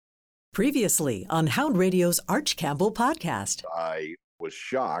Previously on Hound Radio's Arch Campbell podcast. I was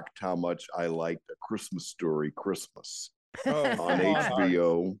shocked how much I liked A Christmas Story Christmas on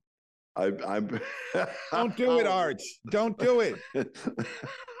HBO. I'm Don't do it, Arch. Don't do it.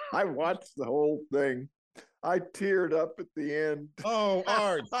 I watched the whole thing. I teared up at the end. Oh,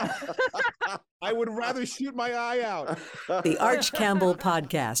 Arch. I would rather shoot my eye out. The Arch Campbell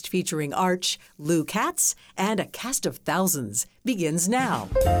podcast featuring Arch, Lou Katz, and a cast of thousands begins now.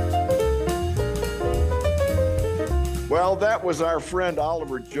 Well, that was our friend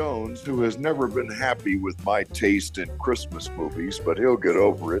Oliver Jones, who has never been happy with my taste in Christmas movies, but he'll get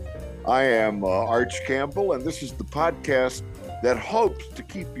over it. I am Arch Campbell, and this is the podcast that hopes to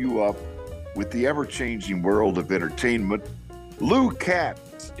keep you up with the ever-changing world of entertainment. Lou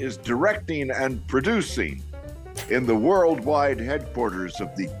Katz is directing and producing in the worldwide headquarters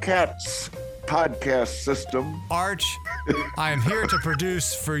of the Katz podcast system. Arch, I am here to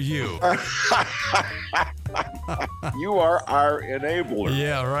produce for you. You are our enabler.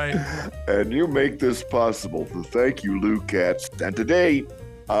 Yeah, right. And you make this possible. So thank you, Lou Katz. And today,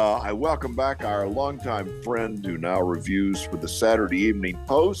 I welcome back our longtime friend who now reviews for the Saturday Evening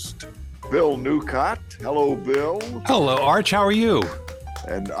Post, Bill Newcott. Hello, Bill. Hello, Arch. How are you?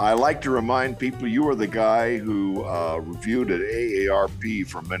 And I like to remind people you are the guy who reviewed at AARP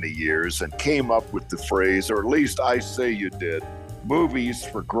for many years and came up with the phrase, or at least I say you did, movies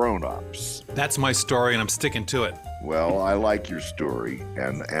for grown-ups. That's my story, and I'm sticking to it. Well, I like your story,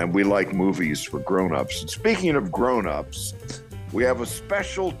 and we like movies for grown-ups. And speaking of grown-ups, we have a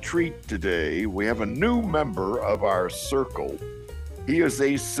special treat today. We have a new member of our circle. He is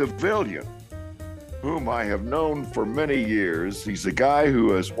a civilian whom I have known for many years. He's a guy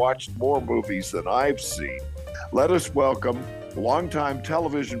who has watched more movies than I've seen. Let us welcome longtime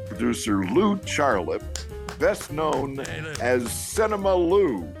television producer Lou Charlip, best known as Cinema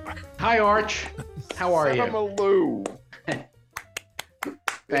Lou. Hi, Arch. How are Cinema Lou.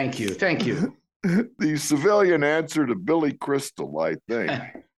 Thank you. Thank you. The civilian answer to Billy Crystal, I think.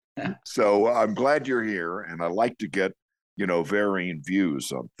 So I'm glad you're here, and I like to get varying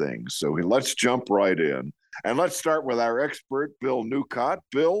views on things. So let's jump right in. And let's start with our expert, Bill Newcott.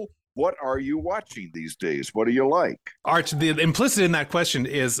 Bill, what are you watching these days? What do you like? Arch, the implicit in that question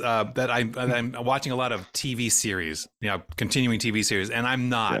is that I'm watching a lot of TV series, continuing TV series, and I'm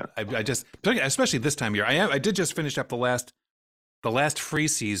not. Yeah. I just, especially this time of year, I did just finish up the last free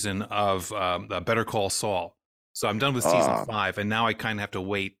season of Better Call Saul. So I'm done with season 5, and now I kind of have to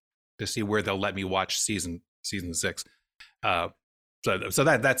wait to see where they'll let me watch season 6. So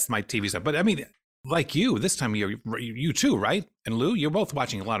that's my TV stuff. But I mean, like you, this time of year, you too, right? And Lou, you're both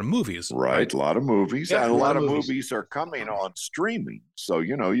watching a lot of movies. Right? A lot of movies. Yeah, and a lot of movies are coming on streaming. So,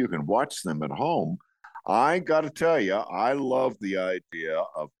 you can watch them at home. I got to tell you, I love the idea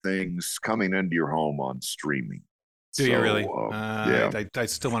of things coming into your home on streaming. Do you really? Yeah. I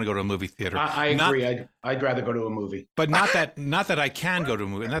still want to go to a movie theater. I agree. I'd rather go to a movie. But not that I can go to a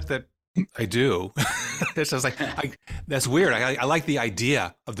movie. Not that I do. It's just like that's weird. I like the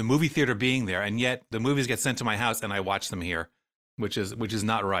idea of the movie theater being there, and yet the movies get sent to my house and I watch them here, which is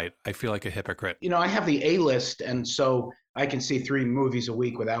not right. I feel like a hypocrite. I have the A-list, and so I can see 3 movies a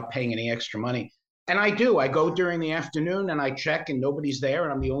week without paying any extra money. And I do. I go during the afternoon and I check, and nobody's there,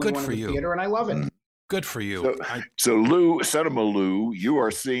 and I'm the only one in the theater, and I love it. Good for you. So Lou, Cinema Lou, you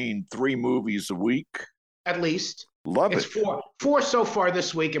are seeing 3 movies a week? At least. Love it's it. 4 so far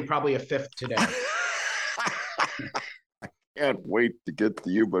this week, and probably a 5th today. I can't wait to get to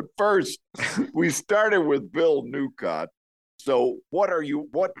you. But first, we started with Bill Newcott. So what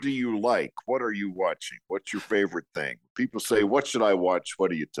do you like? What are you watching? What's your favorite thing? People say, what should I watch? What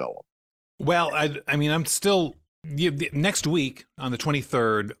do you tell them? Well, I mean, I'm still next week on the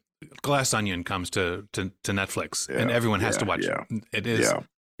 23rd, Glass Onion comes to Netflix, and everyone has to watch it.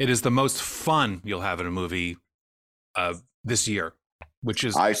 It is the most fun you'll have in a movie this year, which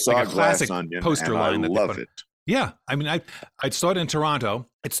is I saw like a classic Glass Onion, poster line. I love it. Yeah, I mean, I saw it in Toronto.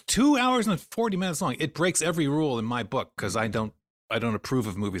 It's 2 hours and 40 minutes long. It breaks every rule in my book because I don't approve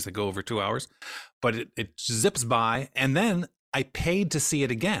of movies that go over 2 hours, but it zips by, and then I paid to see it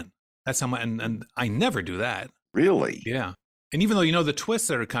again. That's how much, and I never do that. Really? Yeah. And even though the twists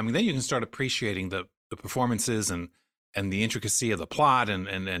that are coming, then you can start appreciating the performances and the intricacy of the plot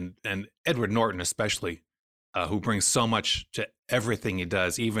and Edward Norton especially, who brings so much to everything he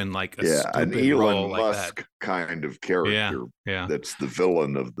does, even like a stupid an role Elon like Musk that. kind of character. Yeah. That's the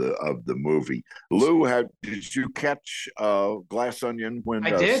villain of the movie. Lou, did you catch Glass Onion when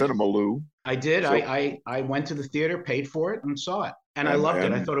I did. Cinema Lou? I did. So, I went to the theater, paid for it, and saw it. And I loved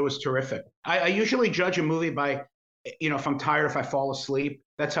it. I thought it was terrific. I usually judge a movie by if I'm tired, if I fall asleep,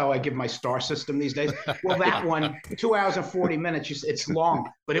 that's how I give my star system these days. Well, that one, 2 hours and 40 minutes, it's long,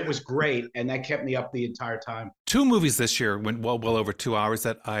 but it was great. And that kept me up the entire time. 2 movies this year went well over 2 hours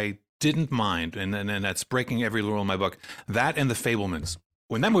that I didn't mind. And that's breaking every rule in my book. That and The Fabelmans.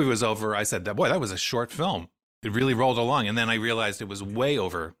 When that movie was over, I said, boy, that was a short film. It really rolled along. And then I realized it was way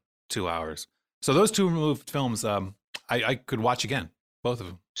over 2 hours. So those 2 films, I could watch again, both of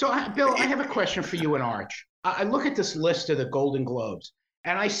them. So, Bill, I have a question for you and Arch. I look at this list of the Golden Globes,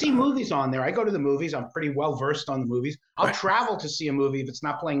 and I see movies on there. I go to the movies. I'm pretty well versed on the movies. I'll travel to see a movie if it's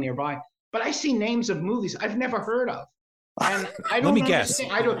not playing nearby. But I see names of movies I've never heard of, and I don't. Let me guess.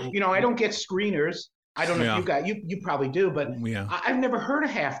 I don't get screeners. I don't know if you got. You probably do, but I've never heard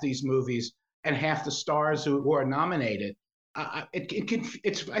of half these movies and half the stars who are nominated. I think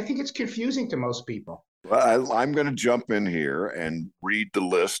it's confusing to most people. Well, I'm going to jump in here and read the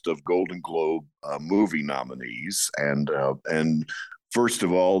list of Golden Globe movie nominees. And first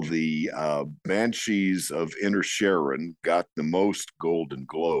of all, the Banshees of Inisherin got the most Golden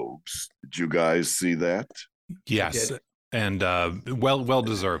Globes. Did you guys see that? Yes, and well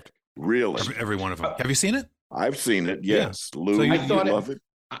deserved. Really? Every one of them. Have you seen it? I've seen it, yes. Yeah. Lou, so you love it?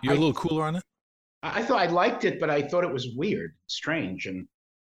 You're a little cooler on it? I thought I liked it, but I thought it was weird, strange, and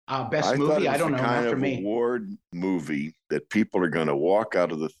best movie. I don't know. Kind not for of me. Award movie that people are going to walk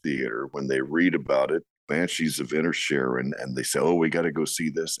out of the theater when they read about it, Banshees of Inisherin, and they say, "Oh, we got to go see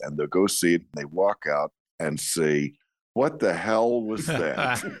this," and they'll go see it, and they walk out and say, "What the hell was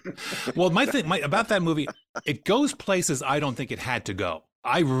that?" Well, my thing about that movie, it goes places I don't think it had to go.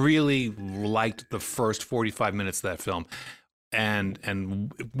 I really liked the first 45 minutes of that film.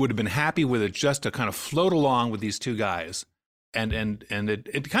 And would have been happy with it just to kind of float along with these 2 guys, and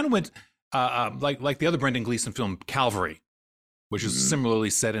it kind of went like the other Brendan Gleeson film Calvary, which is similarly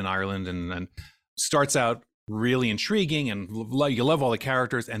set in Ireland and starts out really intriguing and you love all the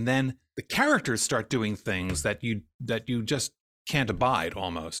characters, and then the characters start doing things that you just can't abide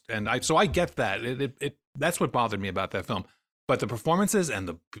almost, and I get that it that's what bothered me about that film, but the performances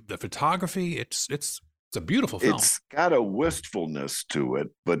and the photography, it's a beautiful film. It's got a wistfulness to it,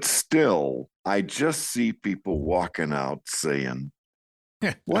 but still, I just see people walking out saying,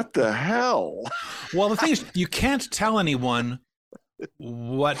 "What the hell?" Well, the thing is, you can't tell anyone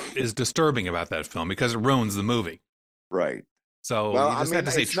what is disturbing about that film because it ruins the movie. Right. So you just have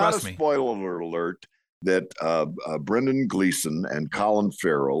to say, "Trust me." It's not a spoiler alert that Brendan Gleeson and Colin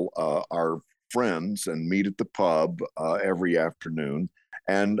Farrell are friends and meet at the pub every afternoon.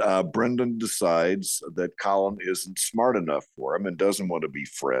 And Brendan decides that Colin isn't smart enough for him and doesn't want to be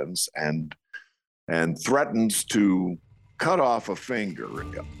friends, and threatens to cut off a finger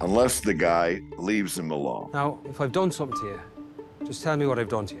unless the guy leaves him alone. Now, if I've done something to you, just tell me what I've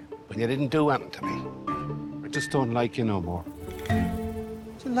done to you. Well, you didn't do anything to me. I just don't like you no more.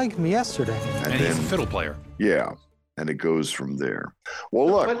 You liked me yesterday. And he's a fiddle player. Yeah, and it goes from there. Well,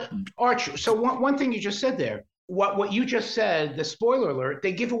 look. But, Arch, so one thing you just said there, what you just said, the spoiler alert,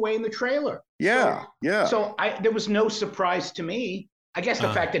 they give away in the trailer. Yeah, yeah. So there was no surprise to me. I guess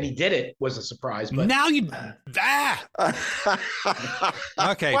the fact that he did it was a surprise. But now you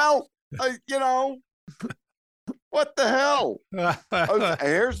okay. Well, what the hell?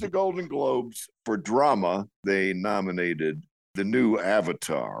 Here's the Golden Globes for drama. They nominated the new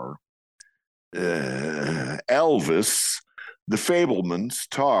Avatar, Elvis, The Fabelmans,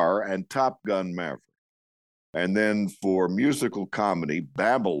 Tar, and Top Gun Maverick. And then for musical comedy,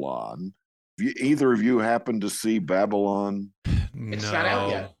 Babylon. Either of you happen to see Babylon? It's not out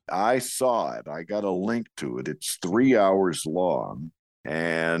yet. I saw it. I got a link to it. It's 3 hours long.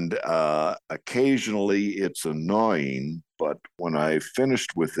 And occasionally it's annoying. But when I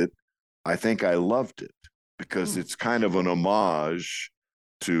finished with it, I think I loved it because it's kind of an homage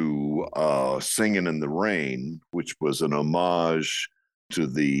to Singing in the Rain, which was an homage to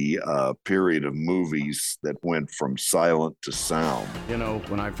the period of movies that went from silent to sound. You know,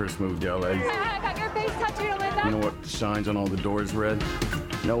 when I first moved to LA, you know what signs on all the doors read?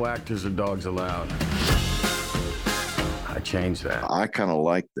 No actors or dogs allowed. I changed that. I kind of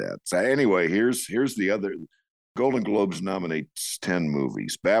like that. So anyway, here's the other. Golden Globes nominates 10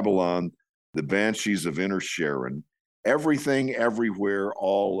 movies. Babylon, The Banshees of Inisherin, Everything, Everywhere,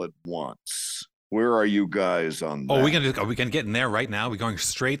 All at Once. Where are you guys on that? Are we gonna get in there right now? Are we going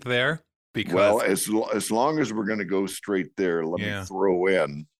straight there? Because well, as long as we're going to go straight there, let me throw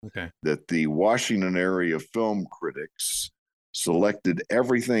in that the Washington area film critics selected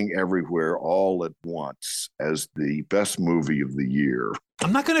Everything, Everywhere, All at Once as the best movie of the year.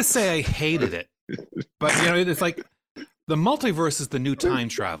 I'm not going to say I hated it, but it's like The multiverse is the new time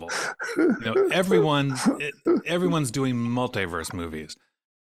travel. Everyone's doing multiverse movies.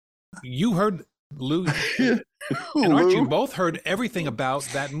 You heard, Lou, and Archie, you both heard everything about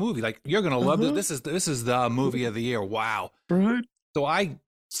that movie. Like, you're going to love it. This is the movie of the year. Wow. Right. So I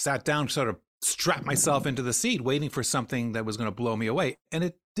sat down, sort of strapped myself into the seat, waiting for something that was going to blow me away. And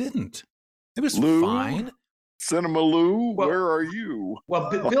it didn't. It was fine. Cinema Lou, where are you?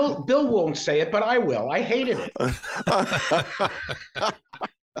 Well, Bill won't say it, but I will. I hated it.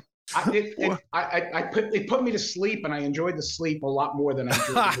 It put me to sleep, and I enjoyed the sleep a lot more than I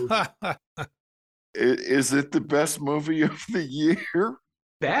enjoyed the movie. Is it the best movie of the year?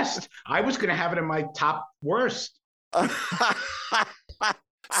 Best? I was going to have it in my top worst.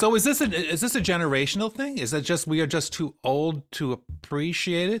 So is this a generational thing? Is it just we are just too old to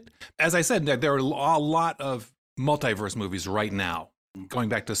appreciate it? As I said, there are a lot of multiverse movies right now, going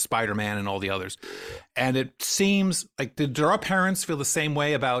back to Spider-Man and all the others, and it seems like did our parents feel the same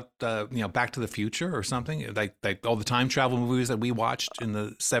way about Back to the Future or something, like all the time travel movies that we watched in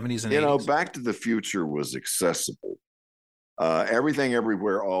the 70s and 80s? Back to the Future was accessible. Everything,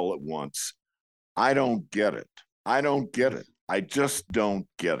 everywhere, all at once. I don't get it. I just don't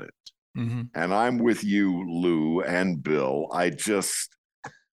get it. Mm-hmm. And I'm with you, Lou and Bill. I just.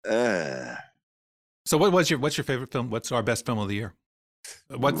 So what's your favorite film? What's our best film of the year?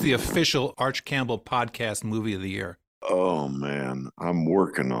 What's the official Arch Campbell podcast movie of the year? Oh man, I'm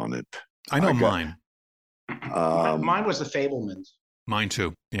working on it. I know mine. Mine was The Fabelmans. Mine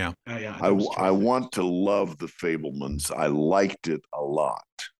too. Yeah. I want to love The Fabelmans. I liked it a lot.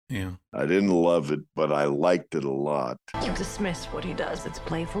 Yeah. I didn't love it, but I liked it a lot. You dismiss what he does that's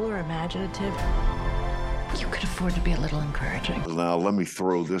playful or imaginative. You could afford to be a little encouraging. Now, let me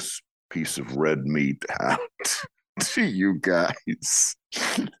throw this piece of red meat out to you guys.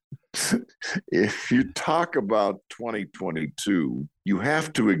 If you talk about 2022, you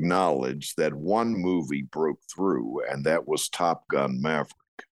have to acknowledge that one movie broke through, and that was Top Gun Maverick.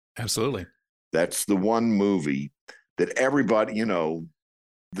 Absolutely. That's the one movie that everybody,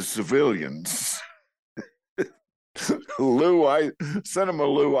 the civilians. Cinema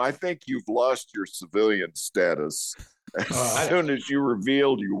Lou, I think you've lost your civilian status. As soon as you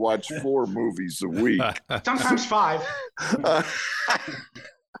revealed you watch 4 movies a week. Sometimes 5.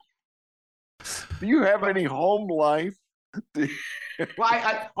 Do you have any home life?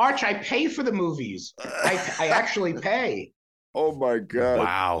 Well, Arch, I pay for the movies. I actually pay. Oh my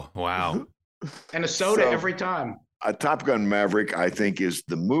God. Wow. And a soda every time. Top Gun Maverick, I think, is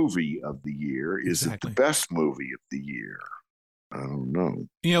the movie of the year. Is it the best movie of the year? I don't know.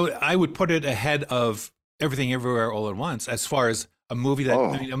 I would put it ahead of Everything Everywhere All at Once as far as a movie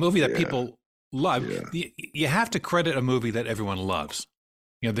that people love. Yeah. You have to credit a movie that everyone loves.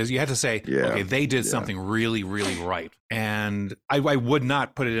 You have to say, okay, they did something really, really right. And I would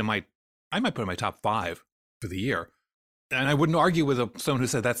not put it I might put it in my top 5 for the year. And I wouldn't argue with someone who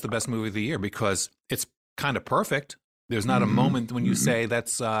said that's the best movie of the year because it's kind of perfect. There's not a moment when you say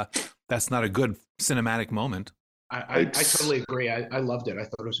that's not a good cinematic moment. I totally agree. I loved it. I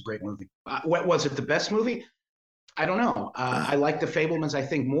thought it was a great movie. What was it? The best movie? I don't know. I like The Fabelmans, I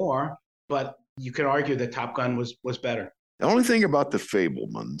think, more, but you could argue that Top Gun was better. The only thing about The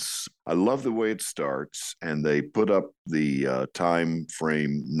Fabelmans, I love the way it starts, and they put up the time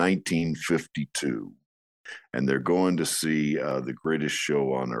frame 1952, and they're going to see the greatest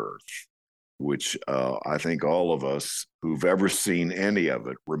show on earth, which I think all of us who've ever seen any of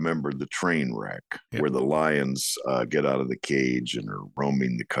it remember the train wreck where the lions get out of the cage and are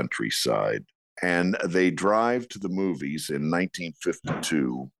roaming the countryside. And they drive to the movies in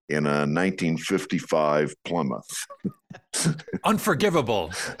 1952 in a 1955 Plymouth.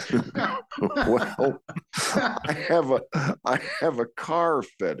 Unforgivable. Well, I have a car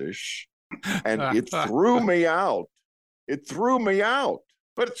fetish, and it threw me out. It threw me out.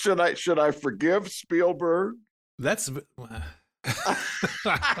 But should I forgive Spielberg? That's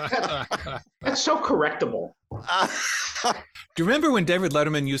so correctable. Do you remember when David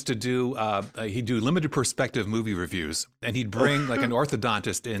Letterman used to do he'd do limited perspective movie reviews, and he'd bring like an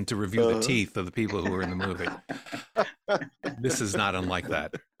orthodontist in to review the teeth of the people who were in the movie? This is not unlike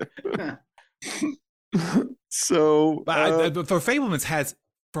that. So, but for Fabelmans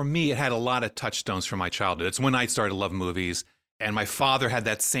for me, it had a lot of touchstones from my childhood. It's when I started to love movies, and my father had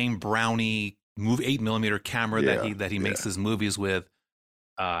that same Brownie 8mm camera that he makes his movies with.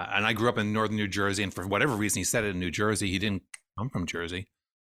 And I grew up in northern New Jersey, and for whatever reason, he said it in New Jersey. He didn't come from Jersey.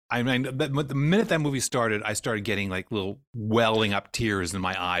 I mean, the minute that movie started, I started getting like little welling up tears in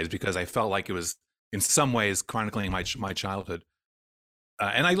my eyes because I felt like it was, in some ways, chronicling my childhood.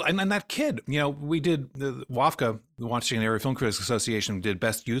 And that kid, we did the WAFCA, the Washington Area Film Critics Association, did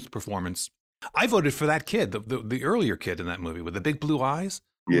Best Youth Performance. I voted for that kid, the earlier kid in that movie with the big blue eyes.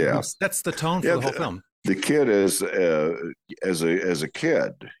 Yeah, that's the tone for the whole film. The kid is as a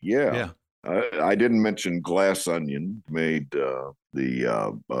kid. Yeah. I didn't mention Glass Onion made the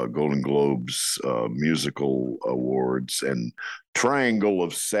Golden Globes musical awards, and Triangle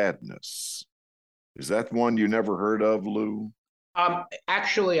of Sadness. Is that one you never heard of, Lou?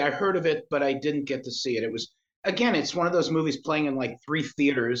 Actually, I heard of it, but I didn't get to see it. It was, again, it's one of those movies playing in like 3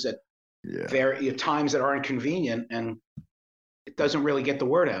 theaters at times that aren't convenient, and it doesn't really get the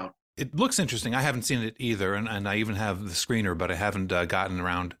word out. It looks interesting. I haven't seen it either, and I even have the screener, but I haven't gotten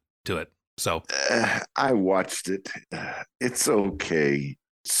around to it. So I watched it. It's okay.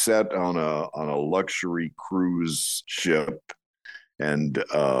 Set on a luxury cruise ship, and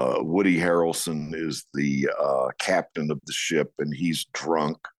Woody Harrelson is the captain of the ship, and he's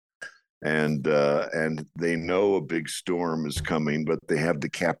drunk, and they know a big storm is coming, but they have the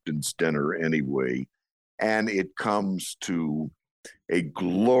captain's dinner anyway, and it comes to a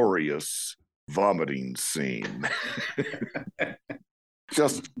glorious vomiting scene.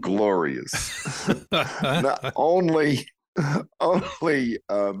 Just glorious. Not only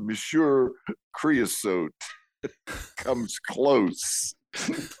Monsieur Creosote comes close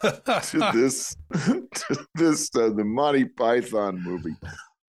to this the Monty Python movie.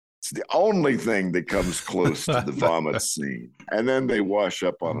 It's the only thing that comes close to the vomit scene. And then they wash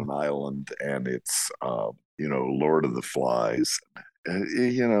up on an island, and it's Lord of the Flies.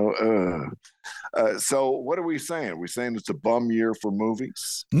 So what are we saying? Are we saying it's a bum year for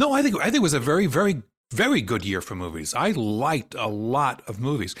movies? No, I think it was a very, very, very good year for movies. I liked a lot of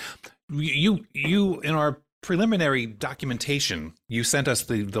movies. You in our preliminary documentation, you sent us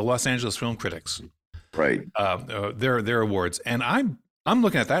the Los Angeles Film Critics, right? Their awards, and I'm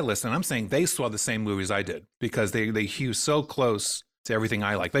looking at that list, and I'm saying they saw the same movies I did, because they hew so close to everything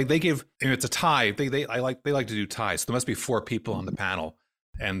I like. They give, it's a tie. They like to do ties. So there must be 4 people on the panel,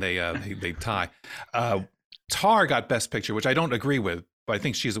 and they tie. Tar got Best Picture, which I don't agree with, but I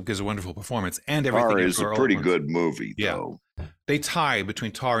think she gives a wonderful performance. And Everything Tar is a pretty good movie, though. Yeah. They tie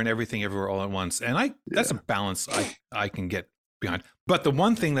between Tar and Everything Everywhere All at Once, and that's a balance I can get behind. But the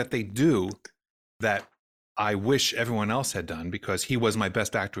one thing that they do that I wish everyone else had done, because he was my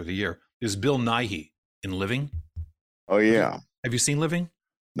Best Actor of the Year, is Bill Nighy in Living. Oh yeah. Have you seen Living?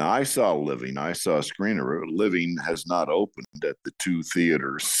 No, I saw Living. I saw a screener. Living has not opened at the 2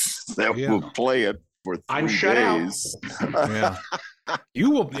 theaters that will play it for 3 I'm shut days. Yeah.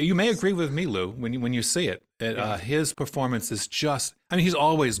 You may agree with me, Lou, when you see it. His performance is just, he's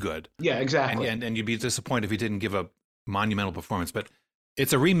always good. Yeah, exactly. And you'd be disappointed if he didn't give a monumental performance. But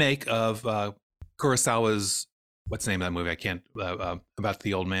it's a remake of Kurosawa's, what's the name of that movie? I can't, about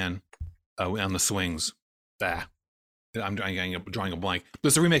the old man on the swings. I'm drawing a blank. But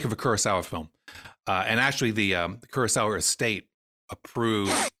it's a remake of a Kurosawa film. And actually the Kurosawa estate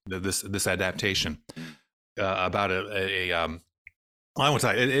approved this adaptation about I won't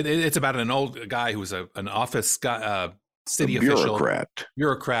tell you. It's about an old guy who's an office guy, city official,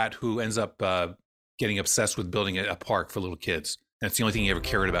 bureaucrat who ends up getting obsessed with building a park for little kids. And it's the only thing he ever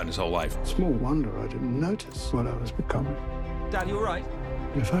cared about in his whole life. Small wonder I didn't notice what I was becoming. Dad, you all right?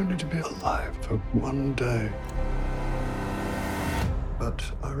 If only to be alive for one day. But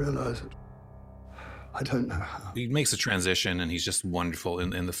I realize it. I don't know how. He makes a transition, and he's just wonderful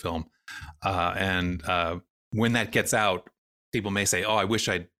in the film. And when that gets out, people may say, "Oh, I wish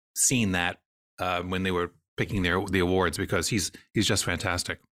I'd seen that when they were picking the awards," because he's just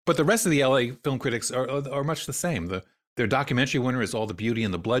fantastic. But the rest of the LA film critics are much the same. Their documentary winner is All the Beauty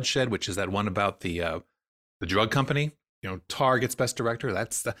and the Bloodshed, which is that one about the drug company. Tar gets Best Director.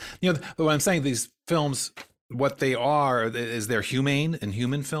 That's what I'm saying. These films, what they are is they're humane and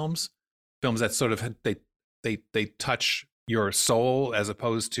human films that sort of they touch your soul, as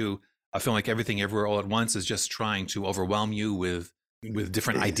opposed to a film like Everything Everywhere All at Once is just trying to overwhelm you with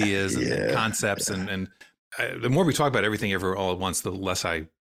different ideas and concepts. And the more we talk about Everything Everywhere All at Once, the less I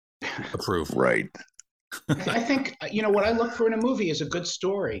approve. Right. I think, what I look for in a movie is a good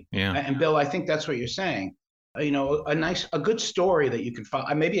story. Yeah. And Bill, I think that's what you're saying. A good story that you can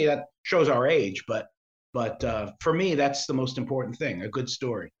follow. Maybe that shows our age, but for me, that's the most important thing, a good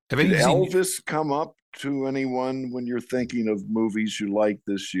story. Did Elvis come up to anyone when you're thinking of movies you like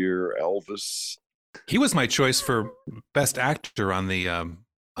this year? Elvis? He was my choice for Best Actor on the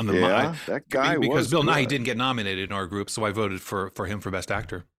that guy was because Bill good. Nighy didn't get nominated in our group, so I voted for him for Best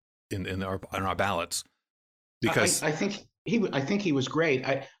Actor in our ballots. Because I think he was great.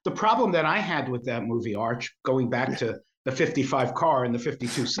 The problem that I had with that movie, Arch, going back to the 55 car and the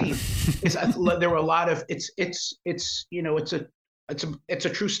 52 seat. There were a lot of it's a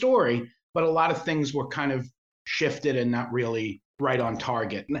true story, but a lot of things were kind of shifted and not really right on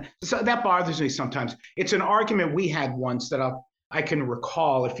target. And so that bothers me sometimes. It's an argument we had once that I can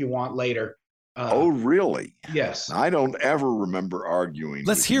recall if you want later. Oh, really? Yes. I don't ever remember arguing.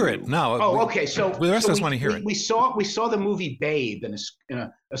 Let's hear it. No. Oh, okay. So the rest of us want to hear it. We saw the movie Babe in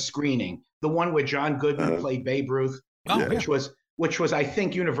a screening, the one where John Goodman played Babe Ruth, which was I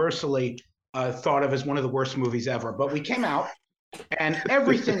think universally thought of as one of the worst movies ever. But we came out, and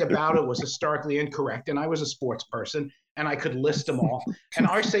everything about it was historically incorrect. And I was a sports person, and I could list them all. And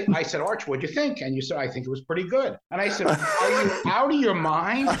I said, Arch, what'd you think? And you said, I think it was pretty good. And I said, are you out of your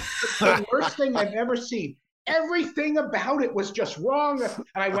mind? It's the worst thing I've ever seen. Everything about it was just wrong. And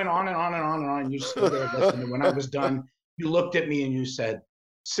I went on and on and on and on. And you stood there listening. When I was done, you looked at me and you said,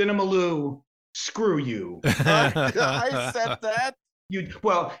 Cinema Lou, screw you. I said that?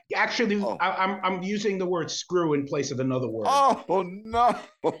 Well, actually, I'm using the word screw in place of another word. Oh, no.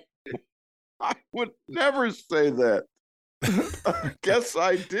 I would never say that. I guess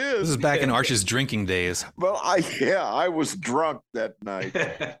I did. This is back in Arch's drinking days. Well, I was drunk that night.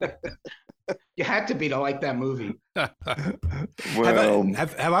 You had to be to like that movie. Well,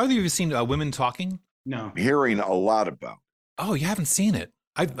 have either of you seen Women Talking? No. Hearing a lot about. Oh, you haven't seen it?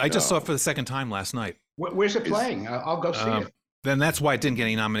 I just saw it for the second time last night. Where's it playing? I'll go see it. Then that's why it didn't get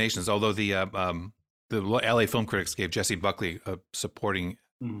any nominations. Although the LA Film Critics gave Jessie Buckley a supporting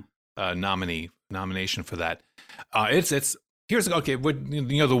nomination for that. Here's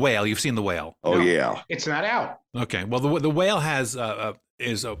The Whale. You've seen The Whale. Oh, no, yeah. It's not out. Okay. Well, the Whale has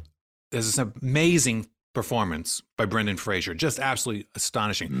there's this amazing performance by Brendan Fraser, just absolutely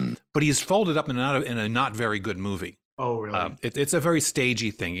astonishing. But he's folded up in a not very good movie. Oh, really? It's a very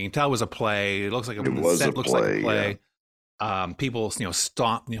stagey thing. You can tell it was a play. It looks like looks like a play. Yeah. People,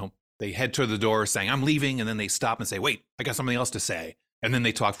 stomp. They head toward the door saying, "I'm leaving," and then they stop and say, "Wait, I got something else to say." And then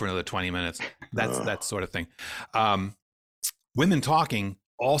they talk for another 20 minutes. That's that sort of thing. Women Talking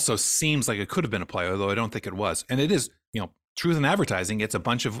also seems like it could have been a play, although I don't think it was. And it is, truth in advertising. It's a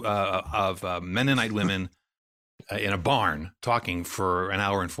bunch of Mennonite women in a barn talking for an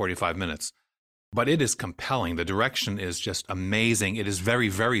hour and 45 minutes. But it is compelling. The direction is just amazing. It is very,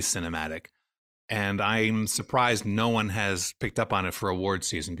 very cinematic. And I'm surprised no one has picked up on it for award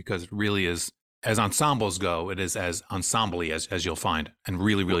season, because it really is, as ensembles go, it is as ensemble-y as you'll find, and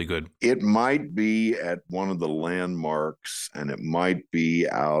really, really good. It might be at one of the landmarks, and it might be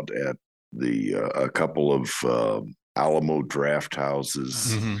out at a couple of Alamo draft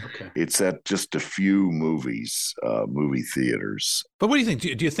houses. Mm-hmm. Okay. It's at just a few movie theaters. But what do you think?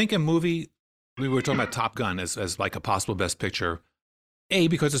 Do you think a movie, we were talking about Top Gun as like a possible best picture, A,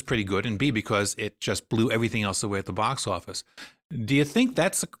 because it's pretty good, and B, because it just blew everything else away at the box office. Do you think I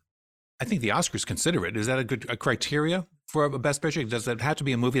think the Oscars consider it. Is that a criteria for a best picture? Does it have to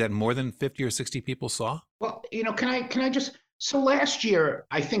be a movie that more than 50 or 60 people saw? Well, can I just, so last year,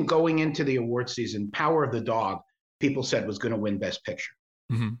 I think going into the award season, Power of the Dog, people said was going to win best picture.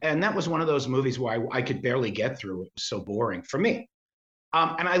 Mm-hmm. And that was one of those movies where I could barely get through. It was so boring for me.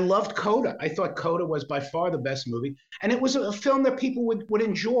 And I loved Coda. I thought Coda was by far the best movie. And it was a film that people would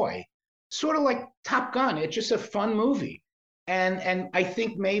enjoy. Sort of like Top Gun. It's just a fun movie. And I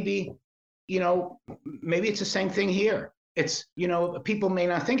think maybe it's the same thing here. It's, people may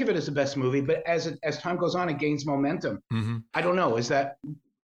not think of it as the best movie, but as time goes on, it gains momentum. Mm-hmm. I don't know. Is that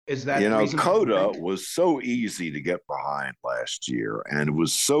Coda was so easy to get behind last year, and it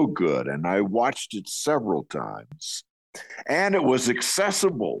was so good. And I watched it several times, and it was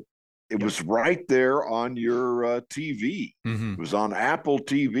accessible. It was right there on your TV. Mm-hmm. It was on Apple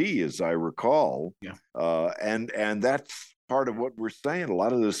TV, as I recall. Yeah. And that's part of what we're saying. A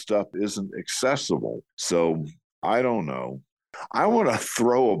lot of this stuff isn't accessible. So I don't know. I want to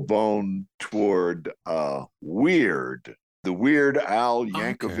throw a bone toward Weird, the Weird Al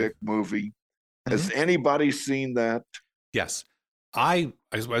Yankovic movie. Has anybody seen that? Yes. I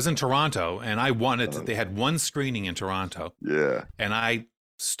was in Toronto, and I wanted they had one screening in Toronto. Yeah. And I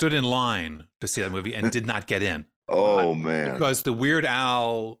stood in line to see that movie and did not get in. Oh, man. Because the Weird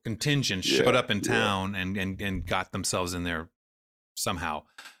Al contingent showed up in town and got themselves in there somehow.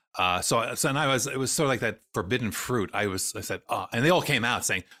 So it was sort of like that forbidden fruit. I said, oh, and they all came out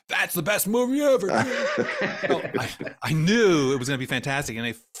saying, that's the best movie ever. So I knew it was going to be fantastic. And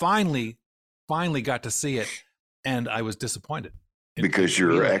I finally got to see it, and I was disappointed. Because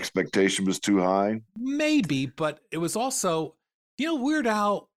your expectation was too high? Maybe, but it was also, Weird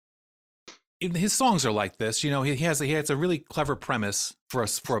Al, his songs are like this. He has a really clever premise for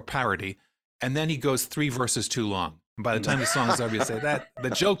a parody, and then he goes 3 verses too long. And by the time the song is over, you say that the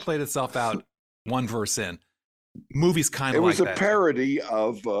joke played itself out one verse in. Movie's kind of like that. It was a parody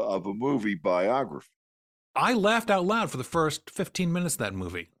of a movie biography. I laughed out loud for the first 15 minutes of that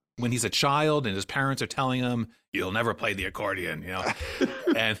movie when he's a child and his parents are telling him, "You'll never play the accordion,"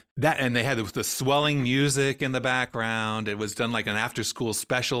 and they had the swelling music in the background. It was done like an after-school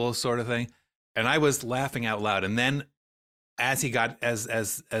special sort of thing, and I was laughing out loud. And then, as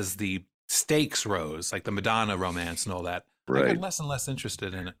the stakes rose, like the Madonna romance and all that, I got less and less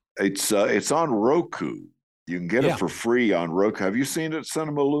interested in it. It's on Roku. You can get it for free on Roku. Have you seen it,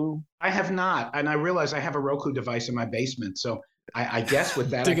 Cinema Lou? I have not, and I realize I have a Roku device in my basement, so I guess with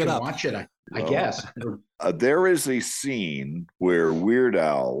that I can watch it. I guess. There is a scene where Weird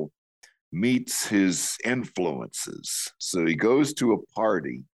Al meets his influences. So he goes to a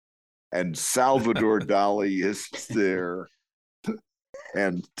party, and Salvador Dali is there,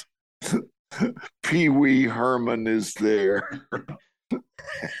 and Pee Wee Herman is there.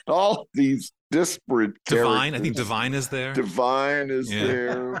 All these disparate Divine, characters. I think Divine is there. Divine is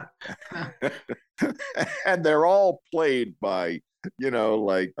there. And they're all played by,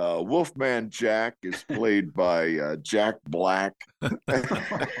 like Wolfman Jack is played by Jack Black.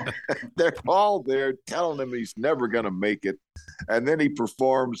 They're all there telling him he's never going to make it. And then he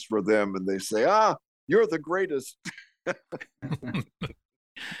performs for them and they say, you're the greatest.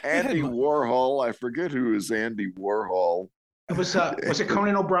 Andy Warhol, I forget who is Andy Warhol. Was it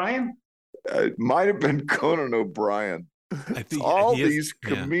Conan O'Brien? It might have been Conan O'Brien. I think all these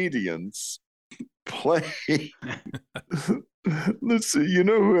comedians play. Let's see. You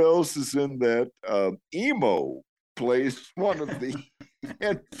know who else is in that? Emo plays one of the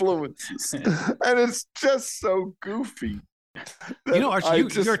influences, and it's just so goofy.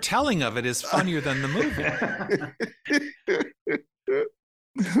 Arch, your telling of it is funnier than the movie.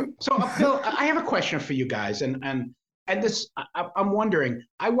 So, Phil, I have a question for you guys, and this, I'm wondering.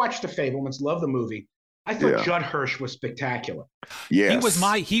 I watched The Fabelmans, love the movie. I thought Judd Hirsch was spectacular. Yes,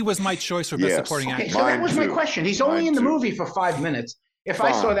 he was my choice for best supporting actor. So that was my question. He's only in the movie for 5 minutes. If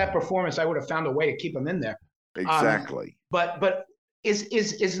I saw that performance, I would have found a way to keep him in there. Exactly. But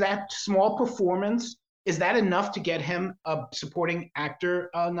is that small performance? Is that enough to get him a supporting actor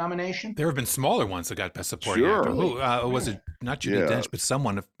nomination? There have been smaller ones that got best supporting actor. Who was it? Not Judi Dench, but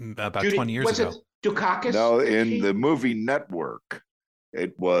someone about 20 years ago. Was it Dukakis? No, in the movie Network,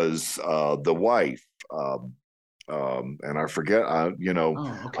 it was the wife. And I forget, I'm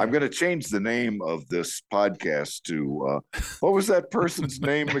going to change the name of this podcast to, what was that person's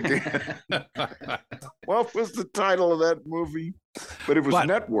name again? What was the title of that movie? But it was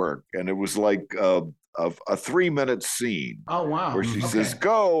Network, and it was like a 3-minute scene. Oh, wow. Where she says,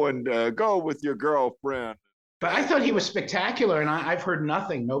 go with your girlfriend. But I thought he was spectacular, and I've heard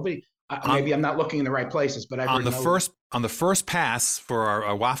nothing. Nobody... maybe I'm not looking in the right places, but I've heard on the first pass for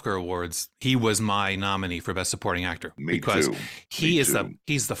our WAFCA awards, he was my nominee for best supporting actor because he's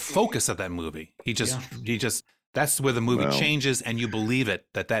the focus of that movie. He just that's where the movie changes, and you believe it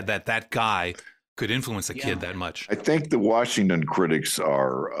that guy could influence a kid that much. I think the Washington critics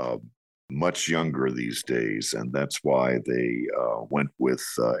are much younger these days, and that's why they went with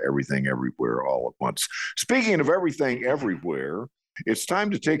Everything Everywhere All at Once. Speaking of Everything Everywhere, it's time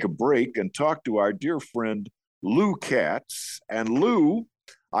to take a break and talk to our dear friend Lou Katz. And Lou,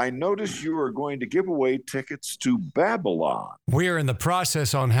 I notice you are going to give away tickets to Babylon. We are in the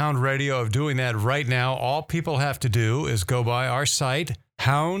process on Hound Radio of doing that right now. All people have to do is go by our site,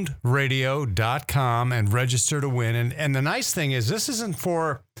 houndradio.com, and register to win. And the nice thing is this isn't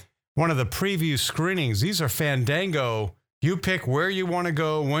for one of the preview screenings. These are Fandango. You pick where you want to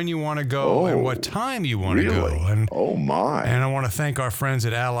go, when you want to go, and what time you want to go. And, my. And I want to thank our friends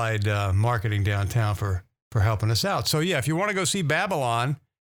at Allied Marketing downtown for helping us out. So, if you want to go see Babylon,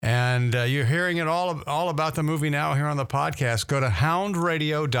 and you're hearing it all about the movie now here on the podcast, go to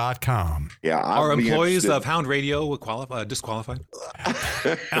houndradio.com. Yeah, are employees of Hound Radio disqualified?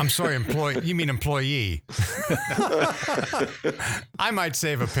 I'm sorry, you mean employee. I might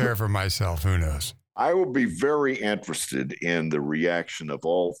save a pair for myself. Who knows? I will be very interested in the reaction of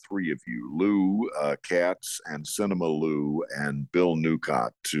all three of you, Lou Katz and Cinema Lou and Bill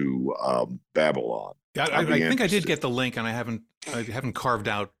Newcott, to Babylon. I think I did get the link, and I haven't carved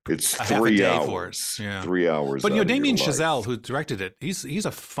out. It's a 3 half a day hours. For it. Yeah. 3 hours. But Damien Chazelle, who directed it, he's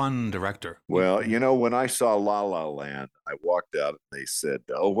a fun director. Well, when I saw La La Land, I walked out and they said,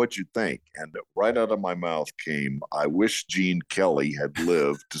 "Oh, what'd you think?" And right out of my mouth came, "I wish Gene Kelly had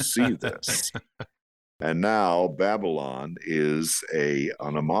lived to see this." And now Babylon is an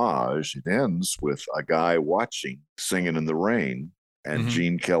homage. It ends with a guy watching Singing in the Rain and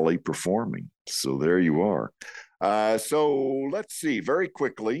Gene Kelly performing. So there you are. So let's see very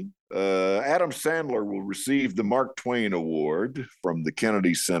quickly. Adam Sandler will receive the Mark Twain Award from the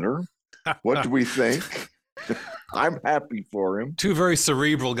Kennedy Center. What do we think? I'm happy for him. Two very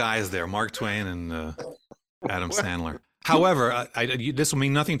cerebral guys there, Mark Twain and Adam Sandler. However, this will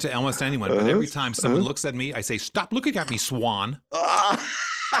mean nothing to almost anyone, but every time someone looks at me, I say, "Stop looking at me, Swan."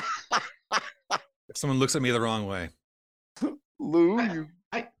 If someone looks at me the wrong way. Lou,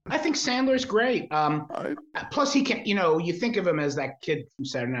 I think Sandler's great. Plus, he can, you think of him as that kid from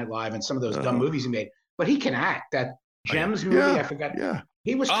Saturday Night Live and some of those dumb movies he made, but he can act. That Gems movie, I forgot. Yeah.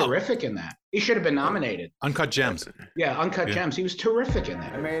 He was terrific in that. He should have been nominated. Uncut Gems. Yeah, Uncut Gems. He was terrific in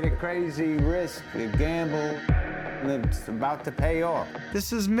that. I made a crazy risk, a gamble, and it's about to pay off.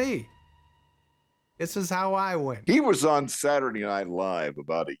 This is me. This is how I win. He was on Saturday Night Live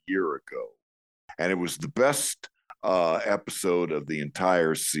about a year ago, and it was the best episode of the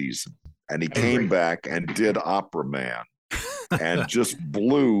entire season. And he came back and did Opera Man and just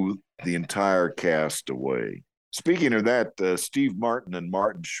blew the entire cast away. Speaking of that, Steve Martin and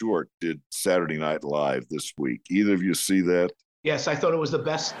Martin Short did Saturday Night Live this week. Either of you see that? Yes, I thought it was the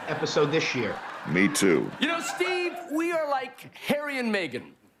best episode this year. Me too. Steve, we are like Harry and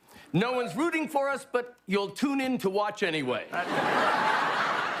Meghan. No one's rooting for us, but you'll tune in to watch anyway.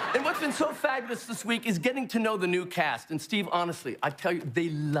 And what's been so fabulous this week is getting to know the new cast. And Steve, honestly, I tell you,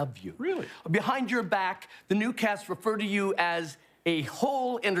 they love you. Really? Behind your back, the new cast refer to you as a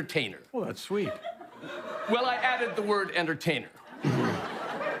whole entertainer. Oh, that's sweet. Well, I added the word entertainer. And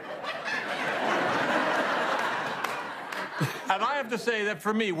I have to say that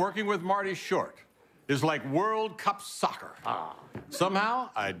for me, working with Marty Short is like World Cup soccer.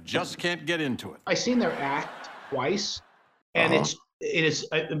 Somehow, I just can't get into it. I've seen their act twice, and it's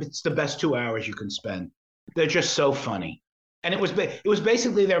the best 2 hours you can spend. They're just so funny. And it was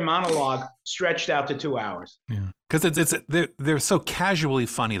basically their monologue stretched out to 2 hours. Yeah, because they're so casually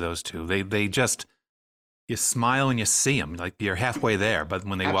funny. Those two, they just, you smile and you see them like you're halfway there, but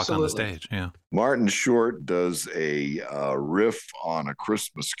when they walk on the stage, yeah. Martin Short does a riff on A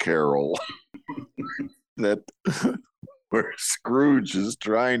Christmas Carol that where Scrooge is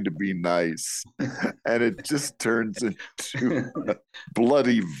trying to be nice, and it just turns into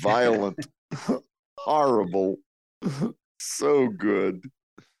bloody, violent, horrible. So good.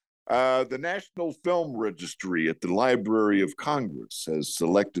 The National Film Registry at the Library of Congress has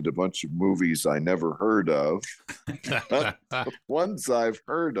selected a bunch of movies I never heard of. The ones I've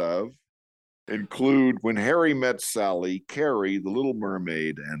heard of include When Harry Met Sally, Carrie, The Little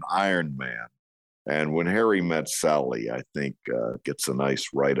Mermaid, and Iron Man. And When Harry Met Sally, I think, gets a nice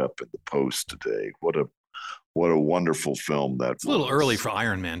write-up in the Post today. What a wonderful film that was. It's a little early for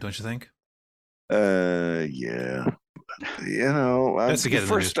Iron Man, don't you think? Yeah. The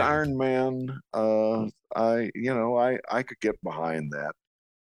first Iron Man, I could get behind that.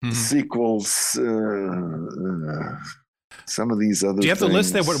 Mm-hmm. Sequels, some of these other. Do you have things, the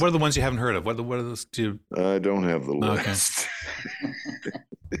list there? What are the ones you haven't heard of? What are those two? I don't have the list. Okay.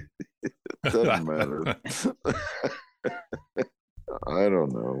 It doesn't matter. I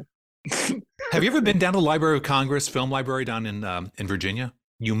don't know. Have you ever been down to the Library of Congress Film Library down in Virginia?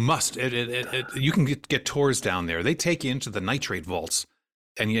 You must. You can get tours down there. They take you into the nitrate vaults,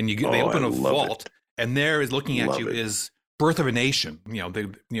 and they open a vault, and there is looking at you is Birth of a Nation.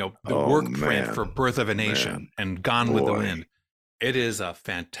 The work print for Birth of a Nation and Gone with the Wind. It is a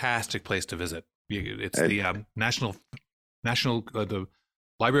fantastic place to visit. It's the National the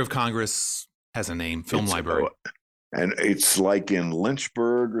Library of Congress has a name, Film Library. And it's like in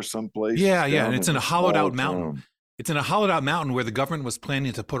Lynchburg or someplace. Yeah, and it's in a hollowed out mountain. It's in a hollowed out mountain where the government was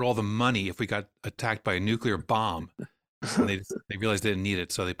planning to put all the money if we got attacked by a nuclear bomb. And they realized they didn't need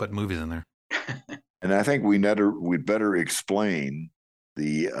it, so they put movies in there. And I think we'd better explain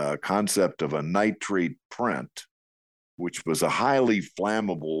the concept of a nitrate print, which was a highly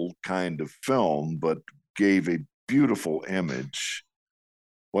flammable kind of film, but gave a beautiful image.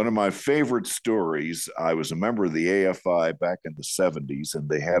 One of my favorite stories, I was a member of the AFI back in the 70s, and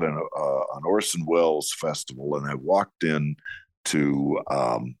they had an Orson Welles festival, and I walked in to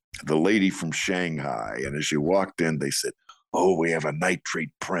The Lady from Shanghai, and as you walked in, they said, "Oh, we have a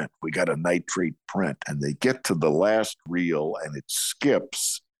nitrate print. We got a nitrate print." And they get to the last reel, and it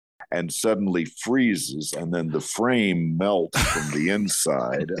skips and suddenly freezes, and then the frame melts from the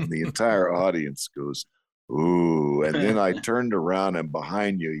inside, and the entire audience goes, "Ooh," and then I turned around, and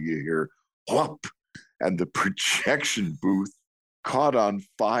behind you hear whoop, and the projection booth caught on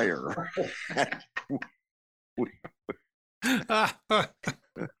fire. That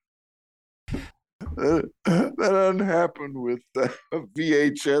doesn't happen with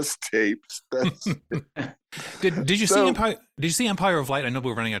VHS tapes. Did you see Empire? Did you see Empire of Light? I know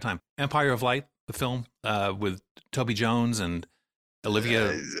we're running out of time. Empire of Light, the film with Toby Jones and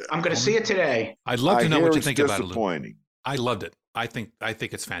Olivia. I'm going to see it today. I'd love to know what you think about it. Disappointing. I loved it. I think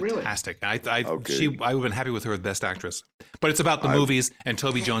it's fantastic. Really? I would have been happy with her as Best Actress. But it's about the movies, and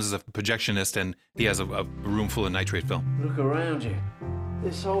Toby Jones is a projectionist, and he has a room full of nitrate film. Look around you.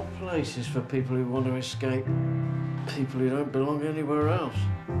 This whole place is for people who want to escape. People who don't belong anywhere else.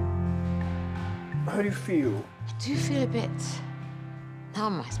 How do you feel? I do feel a bit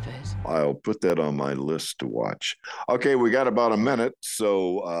numb, I suppose. I'll put that on my list to watch. Okay, we got about a minute.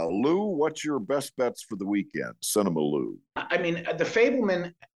 So, Lou, what's your best bets for the weekend? Cinema Lou. I mean, The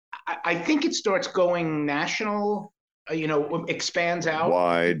Fableman, I think it starts going national, expands out.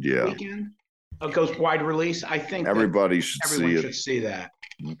 Wide, yeah. Weekend. It goes wide release. I think everyone should see that.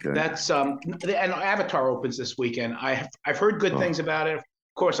 Okay. That's and Avatar opens this weekend. I've heard good things about it.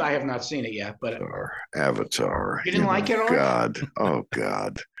 Of course, I have not seen it yet, but Avatar. You didn't like it, Art? God, oh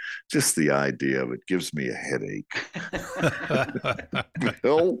God, just the idea of it gives me a headache.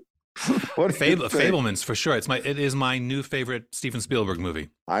 Bill, what Fablemans for sure. It is my new favorite Steven Spielberg movie.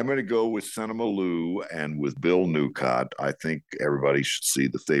 I'm going to go with Cinema Lou and with Bill Newcott. I think everybody should see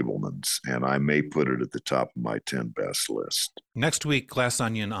The Fablemans, and I may put it at the top of my 10 best list. Next week, Glass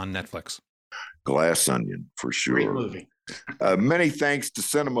Onion on Netflix. Glass Onion, for sure. Great movie. Many thanks to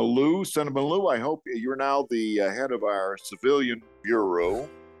Cinema Lou. Cinema Lou, I hope you're now the head of our civilian bureau.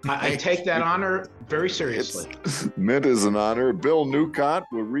 I take that honor very seriously. It's meant as an honor. Bill Newcott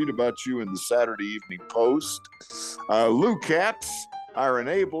will read about you in the Saturday Evening Post. Lou Katz, our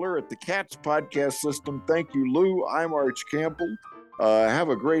enabler at the Katz Podcast System. Thank you, Lou. I'm Arch Campbell. Have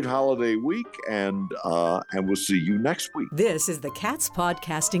a great holiday week, and we'll see you next week. This is the Katz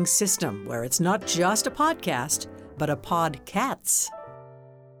Podcasting System, where it's not just a podcast, but a podcats.